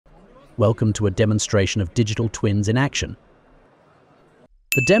Welcome to a demonstration of digital twins in action.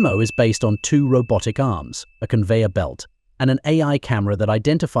 The demo is based on 2 robotic arms, a conveyor belt, and an AI camera that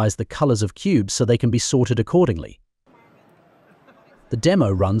identifies the colors of cubes so they can be sorted accordingly. The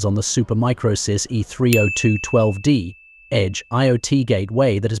demo runs on the Supermicro SYS-E302-12D Edge IoT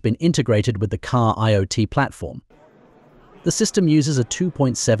gateway that has been integrated with the Kaa IoT platform. The system uses a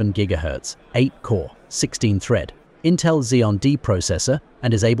 2.7 GHz, 8-core, 16-thread Intel Xeon D processor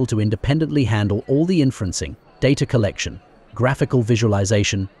and is able to independently handle all the inferencing, data collection, graphical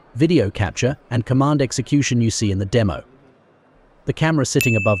visualization, video capture, and command execution you see in the demo. The camera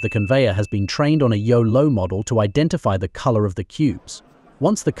sitting above the conveyor has been trained on a Yolo model to identify the color of the cubes.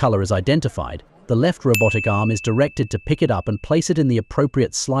 Once the color is identified, the left robotic arm is directed to pick it up and place it in the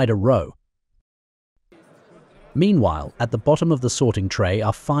appropriate slider row. Meanwhile, at the bottom of the sorting tray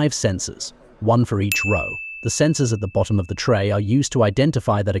are 5 sensors, 1 for each row. The sensors at the bottom of the tray are used to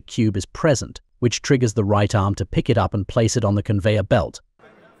identify that a cube is present, which triggers the right arm to pick it up and place it on the conveyor belt.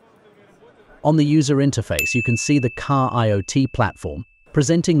 On the user interface, you can see the Kaa IoT platform,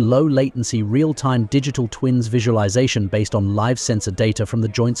 presenting low-latency real-time digital twins visualization based on live sensor data from the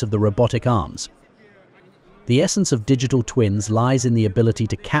joints of the robotic arms. The essence of digital twins lies in the ability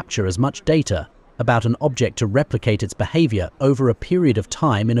to capture as much data about an object to replicate its behavior over a period of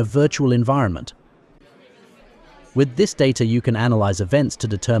time in a virtual environment. With this data, you can analyze events to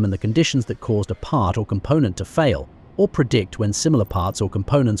determine the conditions that caused a part or component to fail, or predict when similar parts or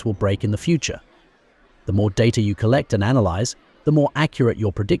components will break in the future. The more data you collect and analyze, the more accurate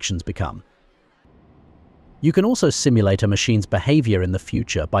your predictions become. You can also simulate a machine's behavior in the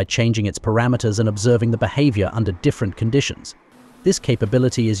future by changing its parameters and observing the behavior under different conditions. This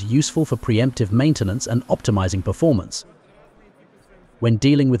capability is useful for preemptive maintenance and optimizing performance. When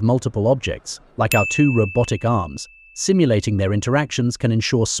dealing with multiple objects, like our 2 robotic arms, simulating their interactions can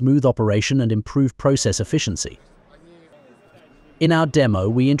ensure smooth operation and improve process efficiency. In our demo,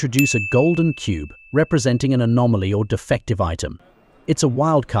 we introduce a golden cube representing an anomaly or defective item. It's a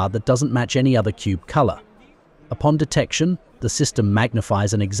wildcard that doesn't match any other cube color. Upon detection, the system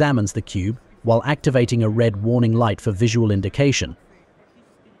magnifies and examines the cube while activating a red warning light for visual indication.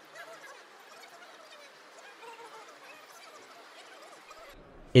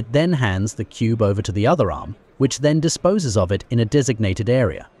 It then hands the cube over to the other arm, which then disposes of it in a designated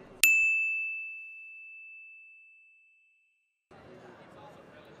area.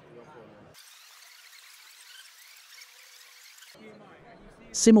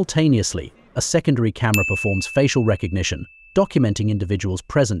 Simultaneously, a secondary camera performs facial recognition, documenting individuals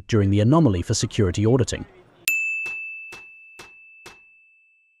present during the anomaly for security auditing.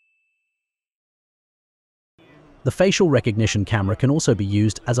 The facial recognition camera can also be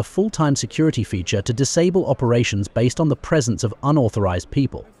used as a full-time security feature to disable operations based on the presence of unauthorized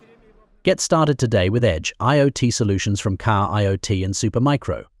people. Get started today with Edge IoT solutions from Kaa IoT and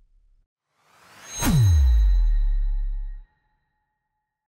Supermicro.